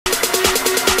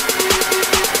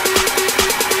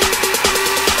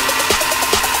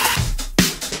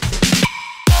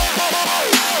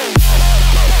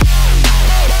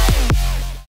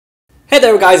Hey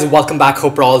there guys, welcome back.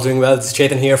 Hope you're all doing well. It's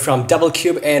Chetan here from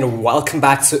DoubleCube and welcome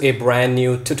back to a brand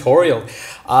new tutorial.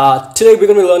 Today we're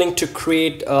going to be learning to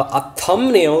create a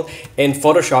thumbnail in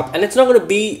Photoshop, and it's not going to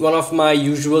be one of my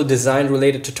usual design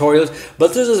related tutorials,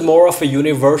 but this is more of a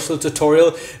universal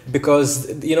tutorial because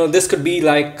this could be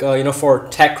like for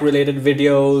tech related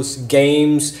videos,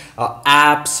 games,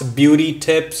 apps, beauty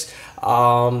tips,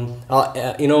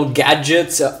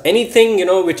 gadgets, anything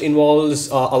which involves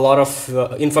a lot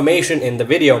of information in the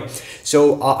video.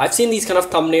 So I've seen these kind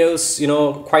of thumbnails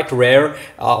quite rare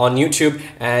on YouTube,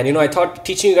 and I thought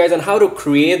teaching you guys on how to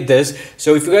create this.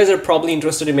 So if you guys are probably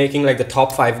interested in making like the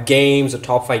top 5 games, the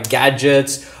top 5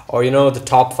 gadgets, or the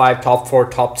top 5, top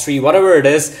 4, top 3, whatever it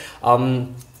is,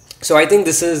 so I think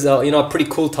this is a pretty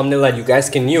cool thumbnail that you guys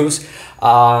can use.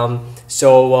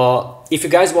 If you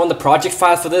guys want the project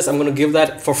file for this, I'm going to give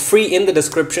that for free in the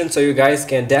description, so you guys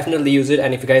can definitely use it.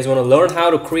 And if you guys want to learn how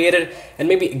to create it and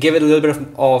maybe give it a little bit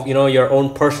of your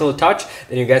own personal touch,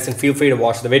 then you guys can feel free to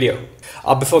watch the video.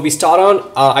 Before we start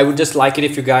on, I would just like it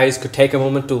if you guys could take a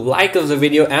moment to like the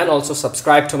video and also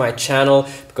subscribe to my channel,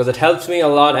 because it helps me a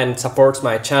lot and supports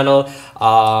my channel.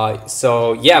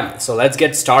 So let's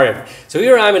get started. So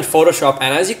here I am in Photoshop,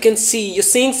 and as you can see, you're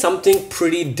seeing something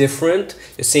pretty different.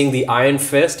 You're seeing the Iron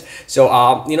Fist. So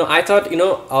I thought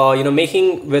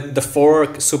making with the 4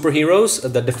 superheroes,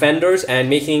 the defenders, and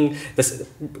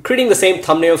creating the same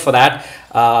thumbnail for that.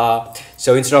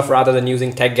 So instead of rather than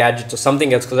using tech gadgets or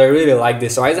something else, because I really like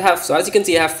this. So as you can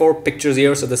see, I have 4 pictures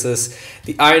here. So this is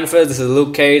the Iron Fist, this is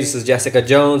Luke Cage, this is Jessica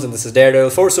Jones, and this is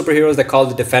Daredevil. 4 superheroes. They're called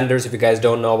the Defenders. If you guys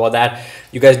don't know about that,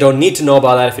 you guys don't need to know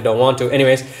about that if you don't want to.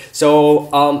 Anyways, so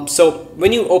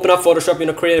when you open up Photoshop,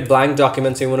 create a blank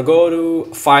document. So you want to go to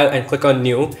File and click on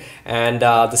New, and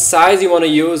the size you want to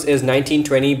use is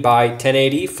 1920 by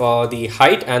 1080 for the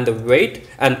height and the weight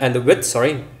and the width.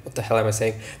 Sorry. What the hell am I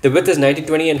saying? The width is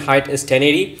 1920 and height is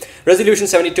 1080, resolution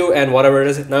 72, and whatever it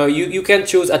is. Now you can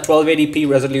choose a 1280p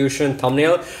resolution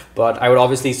thumbnail, but I would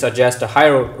obviously suggest a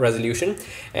higher resolution.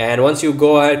 And once you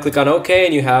go ahead, click on OK,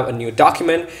 and you have a new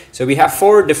document. So we have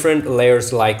 4 different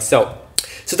layers like so.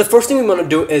 So the first thing we want to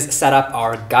do is set up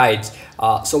our guides.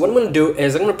 So what I'm going to do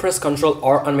is I'm going to press Ctrl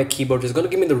R on my keyboard. It's going to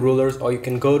give me the rulers, or you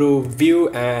can go to View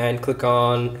and click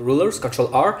on Rulers,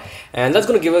 Ctrl R, and that's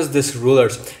going to give us this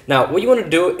rulers. Now what you want to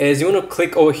do is you want to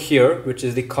click over here, which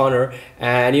is the corner,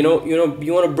 and you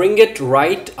want to bring it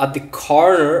right at the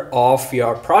corner of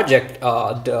your project,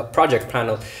 the project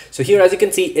panel. So here, as you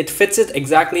can see, it fits it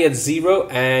exactly at 0,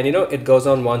 and it goes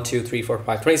on 1, 2, 3, 4,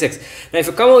 5, 26. Now if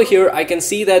you come over here, I can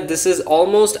see that this is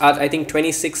almost at, I think,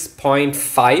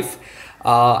 26.5.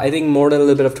 I think more than a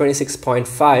little bit of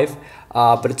 26.5,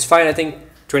 but it's fine. I think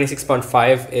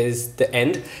 26.5 is the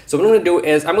end. So what I'm going to do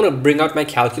is I'm going to bring out my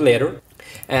calculator,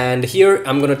 and here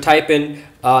I'm going to type in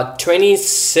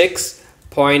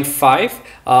 26.5,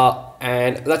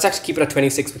 and let's actually keep it at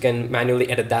 26. We can manually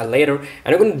edit that later,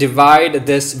 and I'm going to divide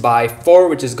this by 4,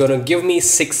 which is going to give me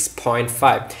 6.5.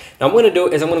 Now I'm going to do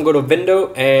is I'm going to go to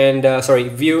Window and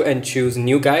View and choose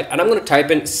New Guide, and I'm going to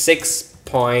type in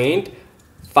 6.5.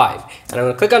 And I'm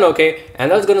going to click on OK, and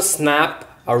that's going to snap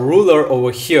a ruler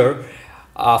over here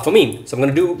for me. So I'm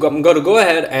going to go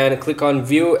ahead and click on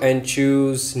View and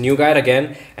choose New Guide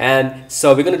again. And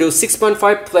so we're going to do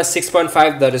 6.5 plus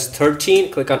 6.5, that is 13.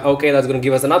 Click on OK, that's going to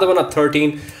give us another one at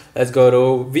 13. Let's go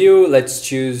to View, let's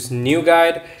choose New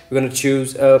Guide. We're going to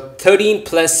choose 13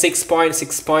 plus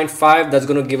 6.5, that's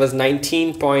going to give us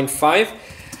 19.5,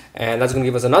 and that's going to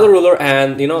give us another ruler,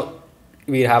 and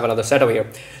we have another set over here.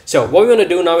 So what we're going to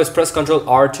do now is press Ctrl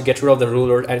R to get rid of the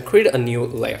ruler and create a new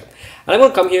layer. And I'm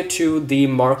going to come here to the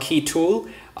Marquee Tool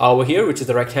over here, which is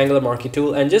the rectangular Marquee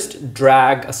Tool, and just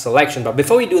drag a selection. But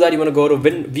before we do that, you want to go to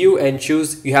View and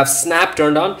choose, you have Snap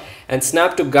turned on, and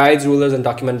Snap to guides, rulers, and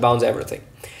document bounds, everything.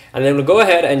 And then we'll go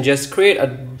ahead and just create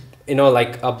a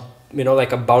like a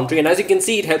boundary. And as you can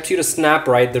see, it helps you to snap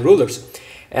right the rulers.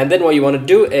 And then what you want to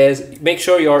do is make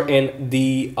sure you're in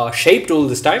the Shape tool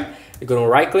this time. You're going to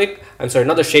right click,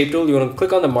 not the Shape tool. You want to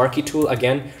click on the Marquee Tool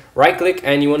again, right click,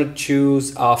 and you want to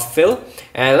choose Fill,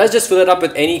 and let's just fill it up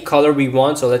with any color we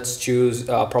want. So let's choose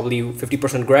probably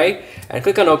 50% gray, and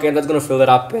click on OK, and that's going to fill it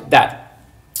up with that.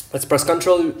 Let's press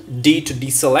Ctrl D to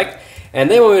deselect,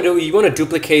 and then what we do, you want to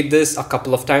duplicate this a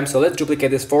couple of times. So let's duplicate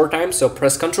this 4 times. So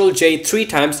press Ctrl J 3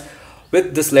 times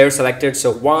with this layer selected. So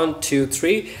 1, 2,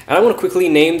 3, and I'm going to quickly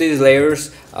name these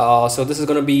layers. So this is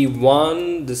going to be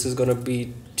 1, this is going to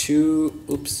be 2,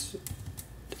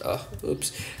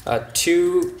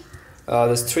 2,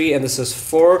 there's 3, and this is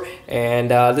 4,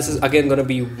 and this is again going to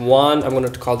be 1. I'm going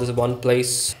to call this one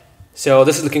place. So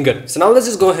this is looking good. So now let's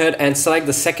just go ahead and select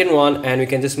the second one, and we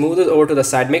can just move this over to the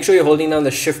side. Make sure you're holding down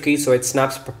the shift key so it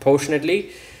snaps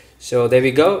proportionately. So there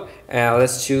we go.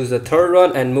 Let's choose the third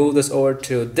one and move this over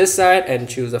to this side, and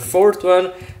choose the fourth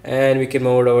one, and we can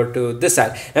move it over to this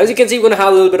side. Now, as you can see, we're going to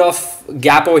have a little bit of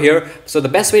gap over here. So the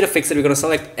best way to fix it, we're going to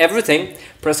select everything,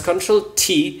 press Ctrl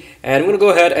T, and I'm going to go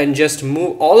ahead and just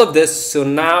move all of this. So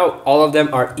now all of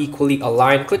them are equally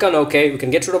aligned. Click on OK. We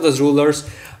can get rid of those rulers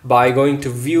by going to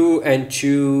View and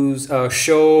choose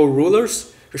Show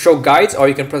Rulers, Show Guides, or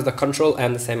you can press the Ctrl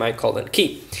and the semicolon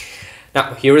key.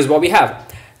 Now, here is what we have.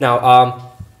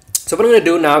 Now, so what I'm going to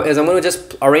do now is I'm going to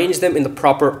just arrange them in the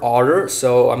proper order.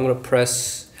 So I'm going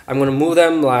to move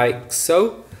them like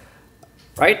so,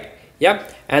 right? Yeah.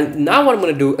 And now what I'm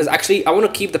going to do is actually, I want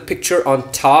to keep the picture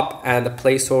on top and the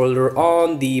placeholder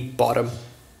on the bottom,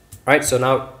 right? So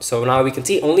now we can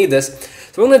see only this.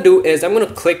 So what I'm going to do is I'm going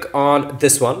to click on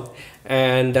this one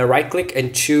and right click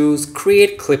and choose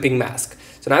Create Clipping Mask.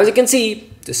 So now as you can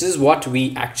see, this is what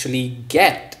we actually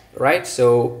get, right?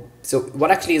 So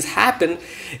what actually has happened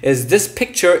is this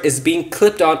picture is being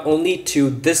clipped on only to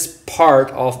this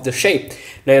part of the shape.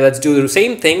 Now let's do the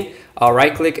same thing.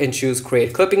 Right click and choose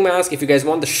Create Clipping Mask. If you guys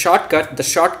want the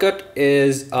shortcut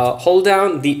is hold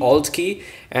down the Alt key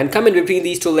and come in between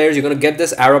these two layers. You're going to get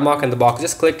this arrow mark in the box.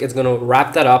 Just click, it's going to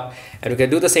wrap that up, and we can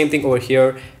do the same thing over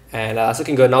here. And it's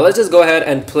looking good. Now let's just go ahead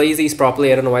and place these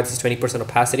properly. I don't know why this is 20%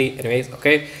 opacity. Anyways,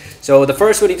 okay. So the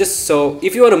first one, so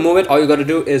if you want to move it, all you got to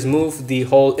do is move the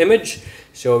whole image.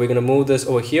 So we're going to move this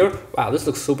over here. Wow, this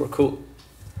looks super cool,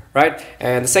 right?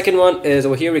 And the second one is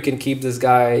over here. We can keep this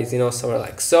guy's, somewhere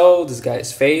like so. This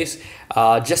guy's face.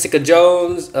 Jessica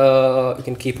Jones, we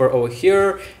can keep her over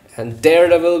here. And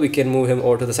Daredevil, we can move him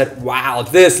over to the side. Wow,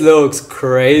 this looks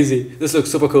crazy. This looks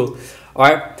super cool. All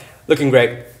right, looking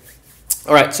great.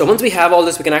 All right, so once we have all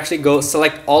this, we can actually go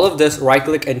select all of this, right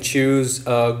click and choose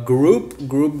group.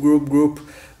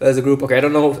 There's a group. Okay, I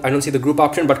don't see the group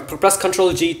option, but press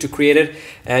Ctrl G to create it,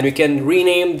 and we can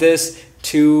rename this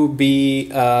to be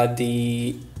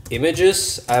the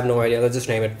images. I have no idea. Let's just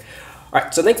name it. All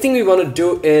right, so next thing we want to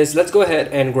do is let's go ahead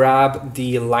and grab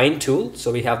the line tool.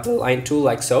 So we have the line tool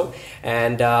like so,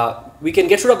 and we can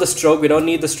get rid of the stroke. We don't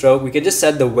need the stroke. We can just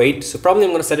set the weight. So probably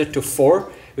I'm going to set it to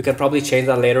 4. We can probably change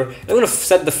that later. I'm going to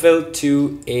set the fill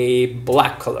to a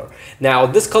black color. Now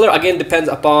this color again depends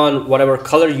upon whatever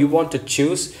color you want to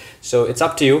choose. So it's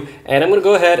up to you. And I'm going to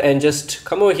go ahead and just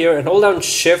come over here and hold down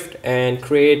shift and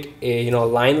create a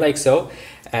line like so.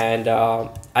 And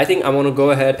I think I'm going to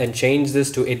go ahead and change this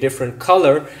to a different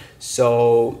color.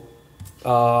 So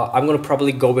I'm going to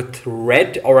probably go with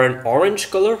red or an orange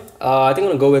color. I think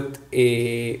I'm going to go with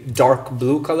a dark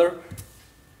blue color.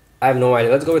 I have no idea.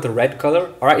 Let's go with a red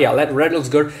color. All right, yeah, red looks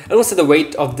good. I'm going to set the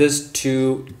weight of this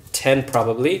to 10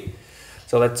 probably.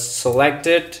 So let's select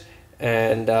it.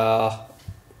 And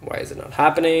why is it not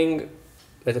happening?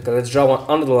 Let's draw one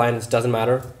under the line. It doesn't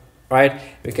matter, right?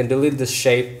 We can delete this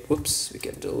shape. Whoops, we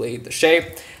can delete the shape.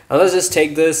 And let's just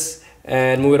take this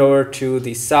and move it over to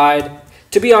the side.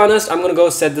 To be honest, I'm going to go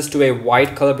set this to a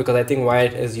white color because I think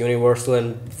white is universal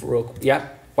and yeah,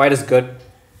 white is good.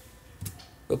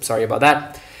 Oops, sorry about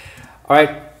that. All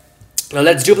right, now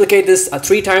let's duplicate this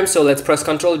 3 times. So let's press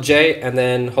Ctrl J and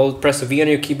then press V on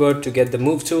your keyboard to get the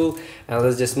move tool. And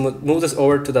let's just move this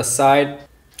over to the side.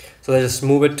 So let's just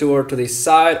move it over to the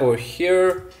side over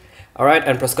here. All right,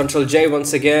 and press Ctrl J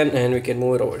once again, and we can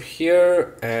move it over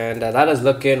here. And that is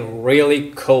looking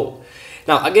really cool.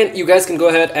 Now again, you guys can go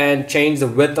ahead and change the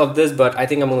width of this, but I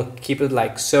think I'm going to keep it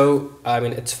like so. I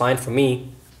mean, it's fine for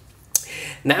me.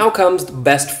 Now comes the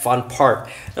best fun part.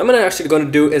 I'm going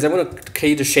to do is I'm going to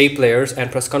create the shape layers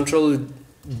and press Ctrl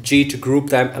G to group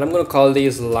them, and I'm going to call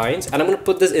these lines, and I'm going to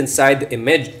put this inside the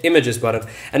images button,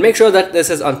 and make sure that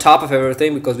this is on top of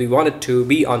everything because we want it to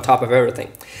be on top of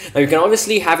everything. Now you can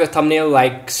obviously have your thumbnail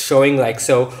like showing like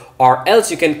so, or else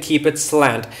you can keep it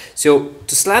slant. So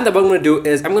to slant, what I'm going to do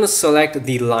is I'm going to select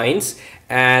the lines,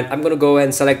 and I'm going to go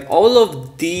and select all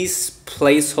of these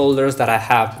placeholders that I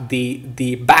have,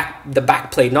 the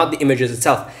back plate, not the images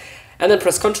itself. And then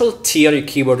press Ctrl T on your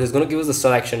keyboard. It's going to give us the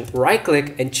selection. Right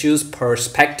click and choose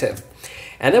perspective.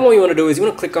 And then what you want to do is you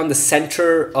want to click on the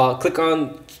center,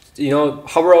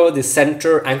 hover over the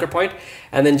center anchor point,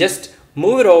 and then just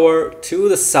move it over to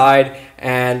the side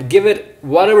and give it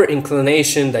whatever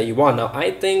inclination that you want. Now I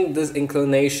think this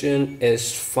inclination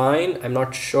is fine. I'm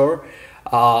not sure.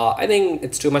 I think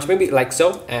it's too much, maybe like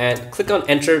so, and click on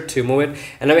enter to move it.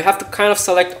 And then we have to kind of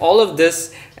select all of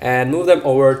this and move them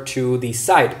over to the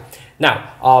side.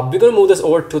 Now we're going to move this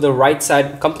over to the right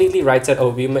side, completely right side.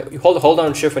 Oh, you hold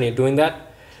down shift when you're doing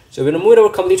that So we're gonna move it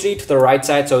over completely to the right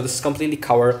side, so this is completely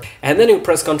covered. And then you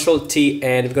press Ctrl T,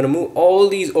 and we're gonna move all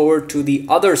these over to the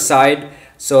other side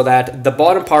so that the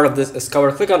bottom part of this is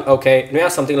covered. Click on OK, and we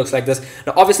have something looks like this.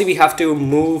 Now obviously we have to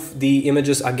move the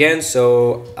images again,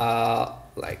 so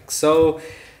like so.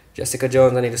 Jessica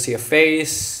Jones, I need to see a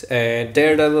face, and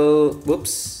Daredevil,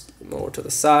 whoops, more to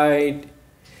the side.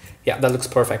 Yeah, that looks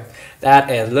perfect. That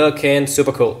is looking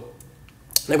super cool.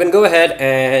 Now we can go ahead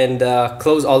and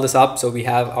close all this up, so we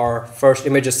have our first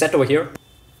images set over here.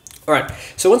 Alright,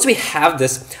 so once we have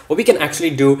this, what we can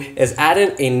actually do is add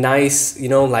in a nice, you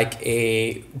know, like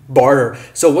a border.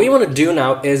 So what you want to do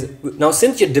now is, now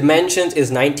since your dimensions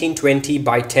is 1920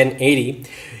 by 1080,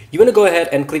 you want to go ahead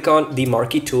and click on the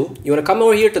Marquee tool. You want to come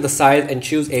over here to the size and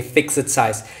choose a fixed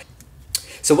size.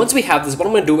 So once we have this, what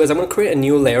I'm going to do is I'm going to create a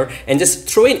new layer and just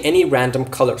throw in any random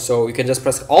color. So you can just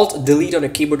press Alt Delete on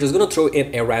your keyboard, just going to throw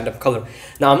in a random color.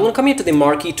 Now I'm going to come here to the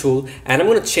Marquee tool and I'm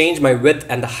going to change my width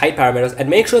and the height parameters and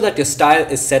make sure that your style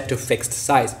is set to fixed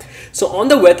size. So on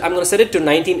the width, I'm going to set it to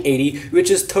 1980, which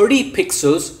is 30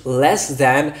 pixels less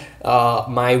than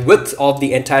my width of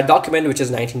the entire document, which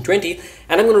is 1920.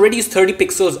 And I'm going to reduce 30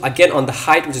 pixels again on the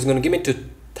height, which is going to give me to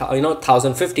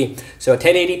 1050. So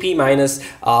 1080p minus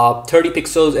 30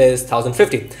 pixels is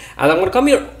 1050. And I'm going to come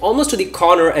here almost to the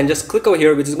corner and just click over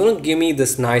here, which is going to give me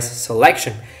this nice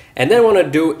selection. And then what I'm going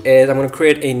to do is I'm going to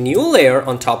create a new layer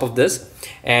on top of this,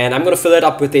 and I'm going to fill it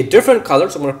up with a different color.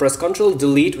 So I'm going to press Ctrl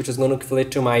Delete, which is going to fill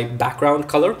it to my background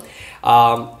color.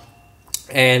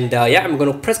 Yeah, I'm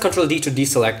going to press Ctrl D to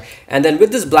deselect, and then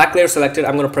with this black layer selected,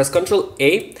 I'm going to press Ctrl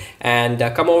A and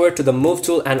come over to the move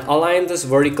tool and align this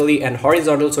vertically and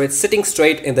horizontal so it's sitting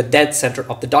straight in the dead center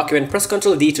of the document. Press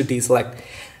Ctrl D to deselect.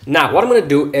 Now what I'm going to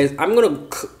do is I'm going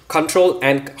to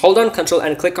hold on Control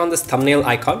and click on this thumbnail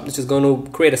icon, which is going to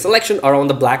create a selection around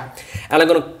the black, and I'm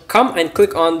going to come and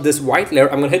click on this white layer.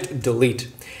 I'm going to hit delete.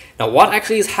 Now what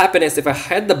actually is happening is if I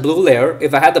had the blue layer,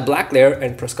 if I had the black layer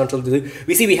and press Ctrl Delete,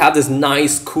 we see we have this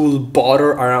nice cool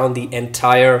border around the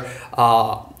entire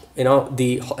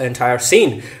the entire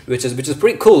scene, which is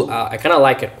pretty cool. I kind of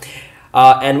like it.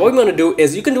 And what we're going to do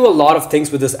is you can do a lot of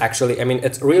things with this actually. I mean,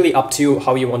 it's really up to you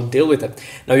how you want to deal with it.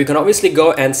 Now you can obviously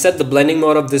go and set the blending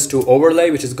mode of this to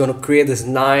overlay, which is going to create this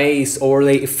nice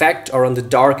overlay effect around the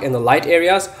dark and the light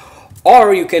areas.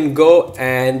 Or you can go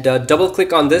and double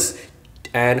click on this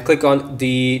and click on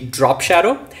the drop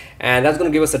shadow, and that's going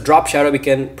to give us a drop shadow. We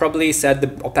can probably set the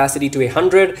opacity to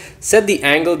 100, set the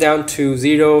angle down to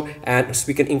 0, and so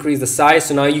we can increase the size.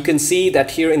 So now you can see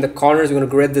that here in the corners we're going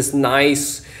to create this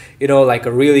nice, you know, like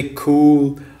a really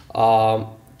cool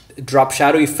drop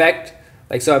shadow effect,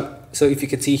 like so. So if you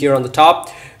can see here on the top,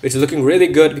 which is looking really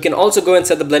good. We can also go and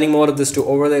set the blending mode of this to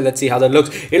overlay. Let's see how that looks.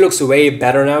 It looks way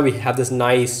better now. We have this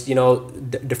nice, you know,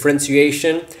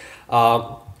 differentiation.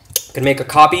 Can make a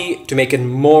copy to make it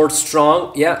more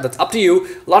strong. Yeah, that's up to you.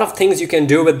 A lot of things you can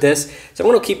do with this. So I'm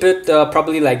going to keep it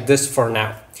probably like this for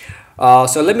now.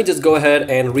 So let me just go ahead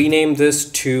and rename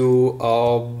this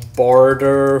to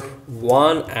border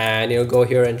 1, and you'll go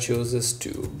here and choose this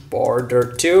to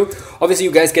border 2. Obviously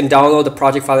you guys can download the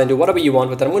project file and do whatever you want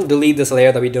with it. I'm going to delete this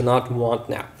layer that we do not want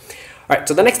now. Alright,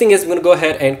 so the next thing is I'm going to go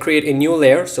ahead and create a new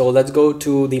layer. So let's go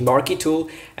to the Marquee tool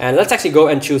and let's actually go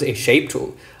and choose a shape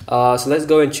tool. So let's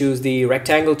go and choose the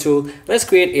rectangle tool. Let's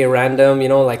create a random, you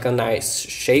know, like a nice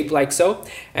shape like so,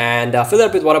 and fill it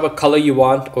up with whatever color you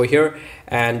want over here,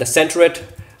 and center it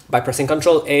by pressing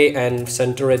Ctrl A and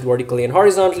center it vertically and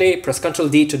horizontally. Press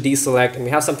Ctrl D to deselect, and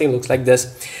we have something that looks like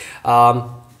this.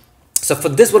 So for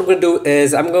this, what we're going to do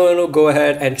is I'm going to go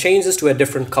ahead and change this to a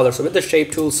different color. So with the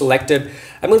shape tool selected,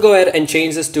 I'm going to go ahead and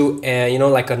change this to you know,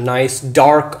 like a nice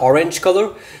dark orange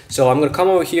color. So I'm going to come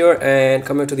over here and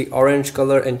come into the orange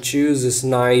color and choose this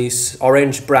nice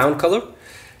orange brown color.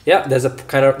 Yeah, there's a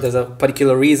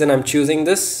particular reason I'm choosing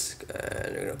this.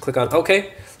 And you're going to click on OK, a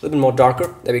little bit more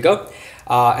darker. There we go.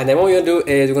 And then what we're going to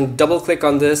do is we're going to double click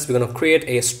on this. We're going to create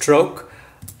a stroke.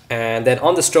 And then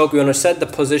on the stroke, we're going to set the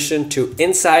position to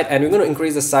inside, and we're going to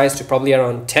increase the size to probably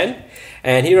around 10.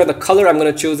 And here on the color, I'm going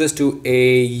to choose this to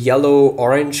a yellow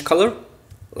orange color,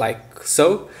 like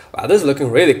so. Wow, this is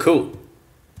looking really cool.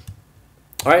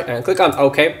 All right, and click on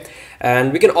OK.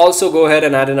 And we can also go ahead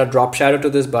and add in a drop shadow to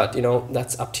this, but you know,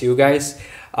 that's up to you guys.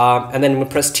 And then I'm going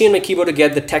to press T on my keyboard to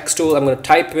get the text tool. I'm going to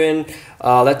type in,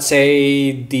 let's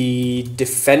say, the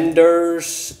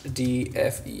Defenders,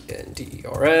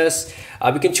 D-F-E-N-D-E-R-S.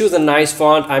 We can choose a nice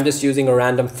font. I'm just using a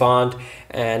random font,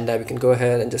 and we can go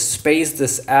ahead and just space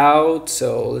this out.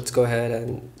 So let's go ahead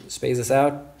and space this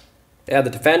out. Yeah, the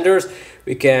Defenders.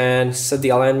 We can set the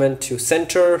alignment to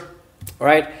center, All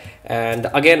right, and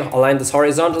again align this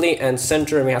horizontally and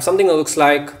center, and we have something that looks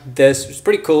like this. It's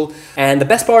pretty cool. And the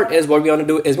best part is what we want to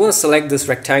do is we want to select this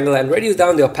rectangle and reduce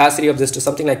down the opacity of this to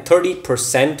something like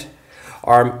 30%,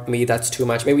 or maybe that's too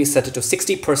much. Maybe set it to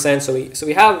 60%, so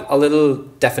we have a little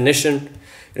definition,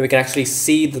 and we can actually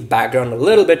see the background a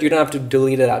little bit. You don't have to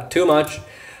delete it out too much,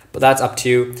 but that's up to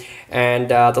you. And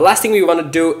the last thing we want to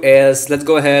do is let's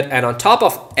go ahead and on top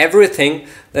of everything,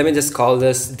 let me just call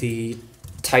this the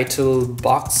title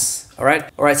box. All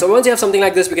right, so once you have something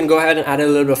like this, we can go ahead and add a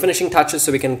little bit of finishing touches.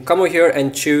 So we can come over here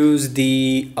and choose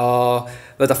the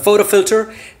photo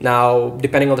filter. Now,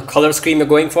 depending on the color scheme you're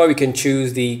going for, we can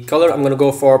choose the color. I'm going to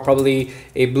go for probably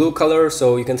a blue color.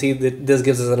 So you can see that this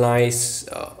gives us a nice,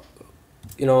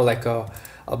 you know, like a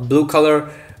blue color.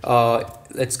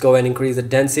 Let's go and increase the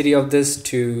density of this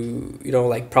to, you know,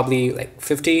 like probably like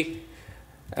 50.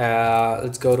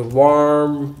 Let's go to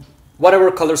warm,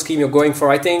 whatever color scheme you're going for.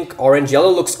 I think orange, yellow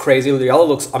looks crazy. The yellow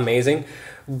looks amazing.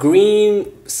 Green,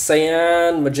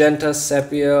 cyan, magenta,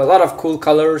 sepia, a lot of cool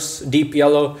colors. Deep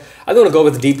yellow. I'm going to go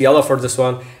with deep yellow for this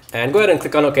one. And go ahead and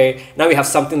click on OK. Now we have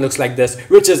something that looks like this,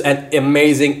 which is an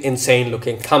amazing, insane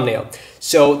looking thumbnail.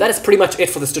 So that is pretty much it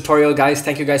for this tutorial, guys.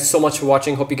 Thank you guys so much for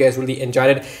watching. Hope you guys really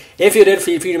enjoyed it. If you did,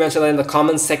 feel free to mention that in the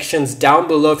comment sections down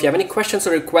below. If you have any questions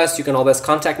or requests, you can always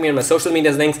contact me on my social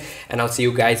media links, and I'll see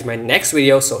you guys in my next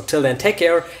video. So till then, take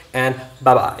care and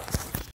bye-bye.